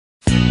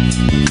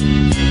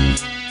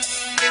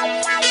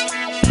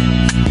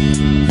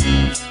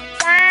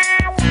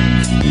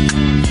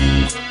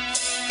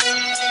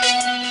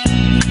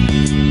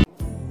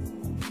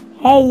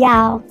Hey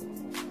y'all,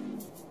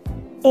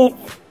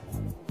 it's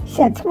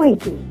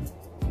Shatwinkie,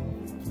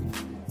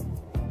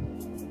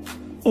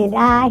 and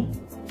I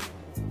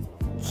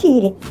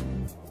cheated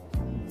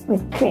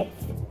with Chris.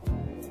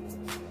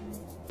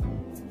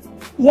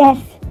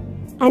 Yes,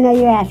 I know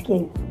you're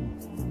asking.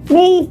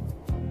 Me?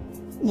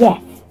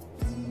 Yes,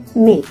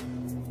 me.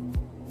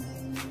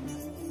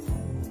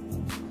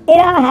 It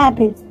all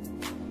happened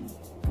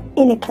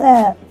in the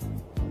club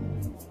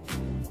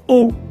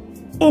in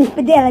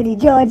Infidelity,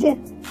 Georgia.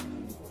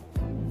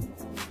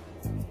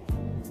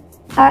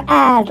 Our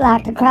eyes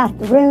locked across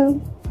the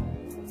room,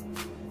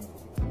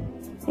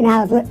 and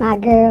I was with my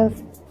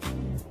girls,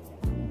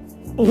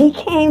 and he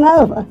came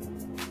over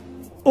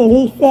and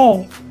he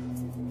said,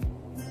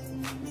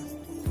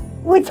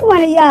 "Which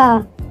one of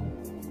y'all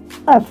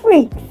are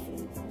freaks?"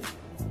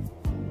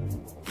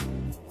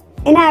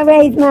 And I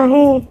raised my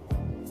hand.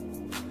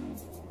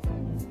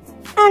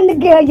 "I'm the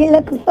girl you're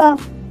looking for.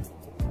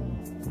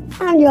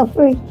 I'm your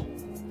freak."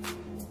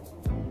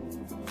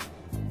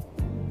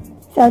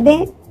 So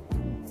then,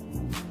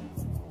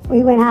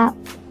 we went out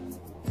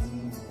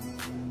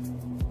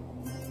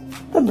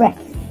for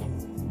breakfast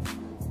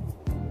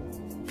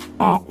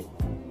at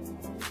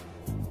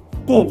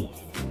Denny's.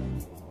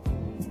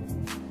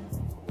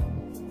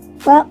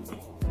 Well,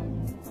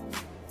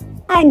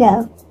 I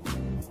know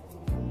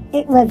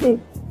it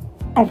wasn't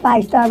a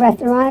 5-star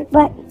restaurant,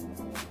 but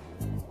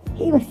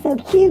he was so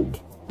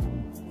cute.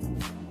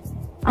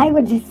 I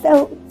was just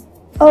so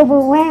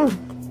overwhelmed.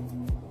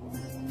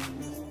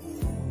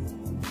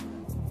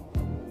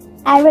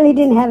 I really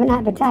didn't have an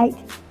appetite.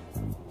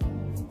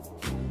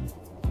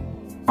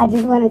 I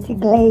just wanted to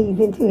glaze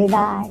into his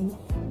eyes.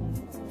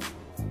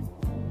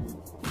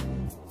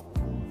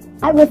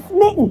 I was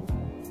smitten.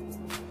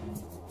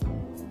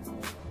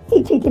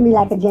 He treated me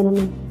like a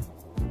gentleman.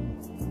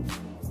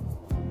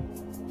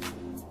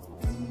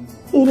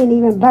 He didn't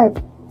even burp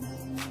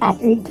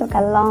after he took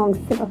a long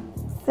sip of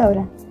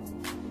soda.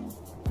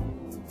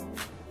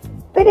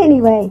 But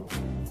anyway,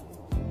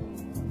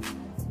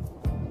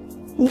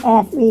 he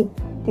asked me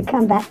to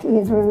come back to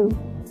his room.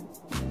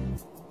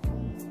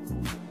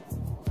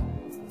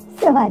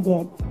 So I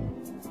did.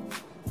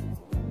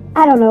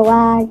 I don't know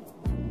why,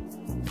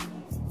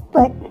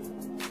 but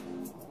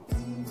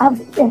I was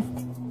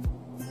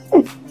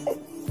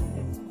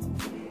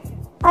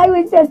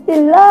just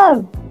in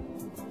love.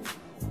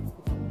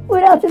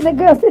 What else is a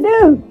girl to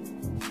do?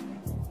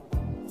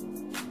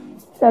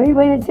 So he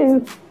went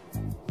into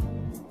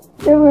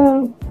the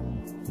room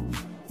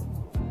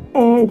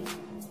and,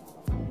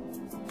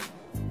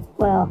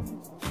 well,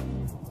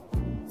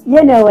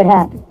 you know what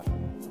happened.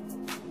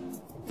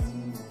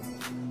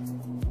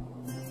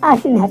 I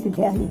shouldn't have to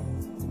tell you.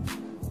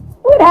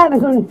 What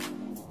happens when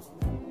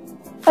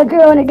a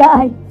girl and a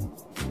guy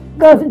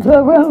goes into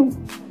a room?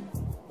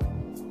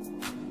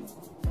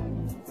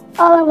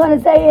 All I'm going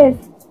to say is,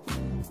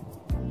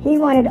 he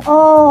wanted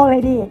all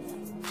it is.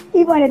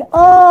 He wanted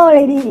all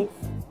it is.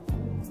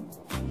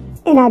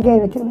 And I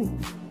gave it to him.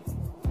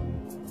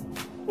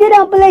 You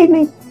don't believe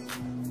me?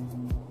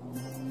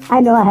 I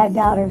know I have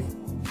doubters,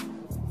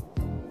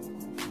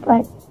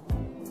 but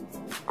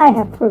I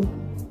have proof.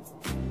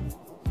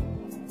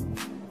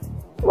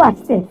 Watch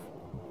this.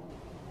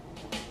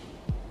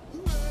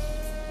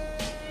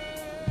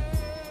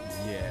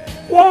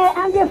 Yeah,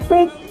 I'm your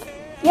freak.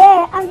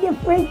 Yeah, I'm your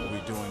freak.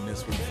 We're doing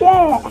this with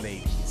yeah.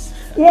 ladies.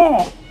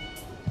 Yeah.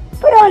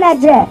 Put on that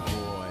dress.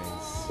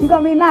 You're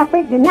going to be my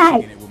freak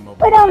tonight.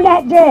 Put on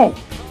that dress.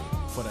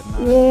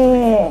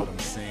 Yeah.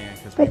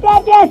 Put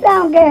that dress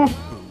on, girl.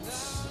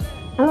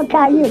 I'm going to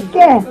call you a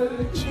girl.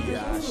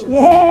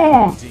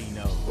 Yeah.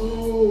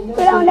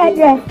 Put on that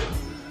dress.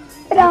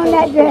 Put on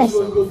that dress.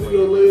 Woo!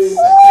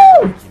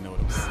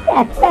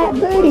 That fat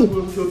booty.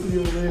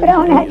 Put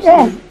on that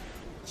dress.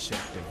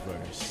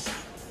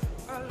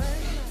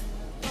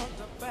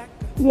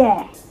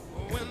 Yeah.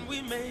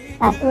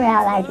 That's the way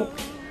I like it.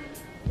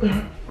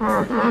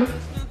 Uh-huh.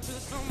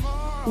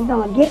 You're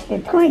going to get the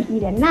Twinkie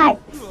tonight.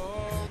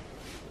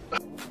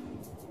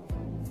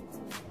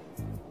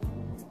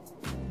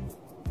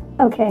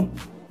 Okay.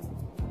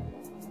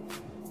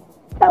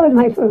 That was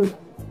my food.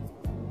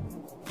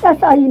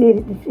 That's all you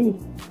needed to see.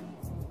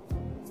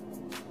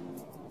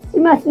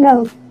 You must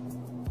know,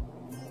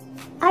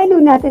 I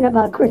knew nothing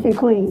about Chris and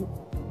Queen.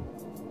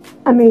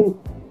 I mean,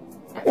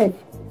 Chris.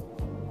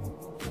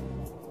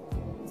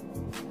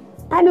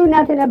 I knew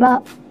nothing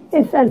about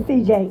his son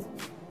CJ.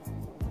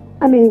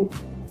 I mean,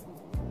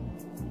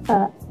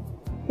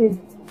 his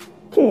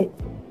kid.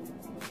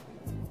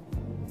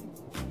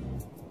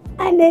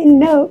 I didn't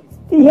know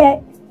he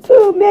had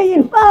 2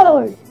 million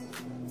followers.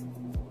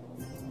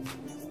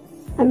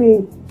 I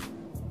mean,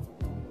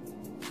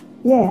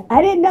 yeah,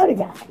 I didn't know the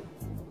guy.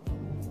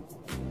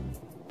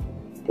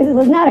 This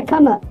was not a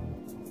come up.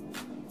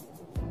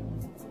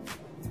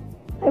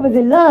 I was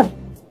in love.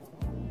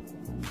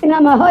 And now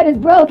my heart is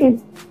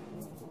broken.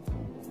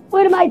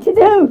 What am I to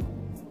do?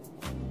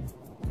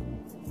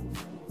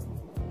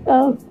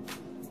 So,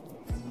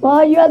 for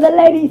all you other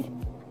ladies,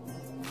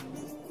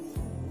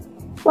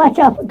 watch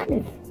out for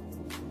Chris.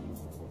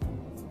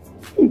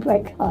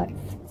 breaks hearts.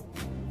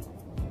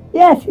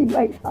 Yes, he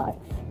breaks hearts.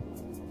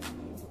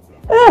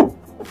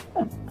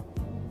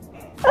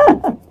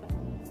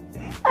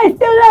 I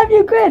still love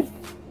you, Chris.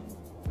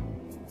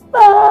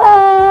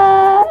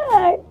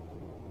 Bye.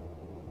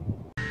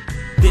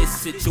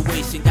 This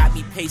situation got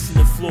me pacing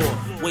the floor,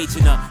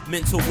 waging a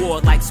mental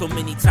war like so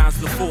many times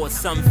before.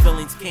 Some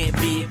feelings can't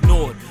be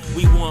ignored.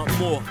 We want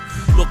more.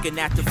 Looking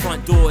at the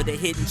front door, the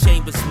hidden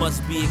chambers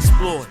must be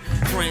explored.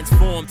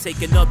 Transform,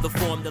 take another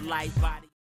form, the light body.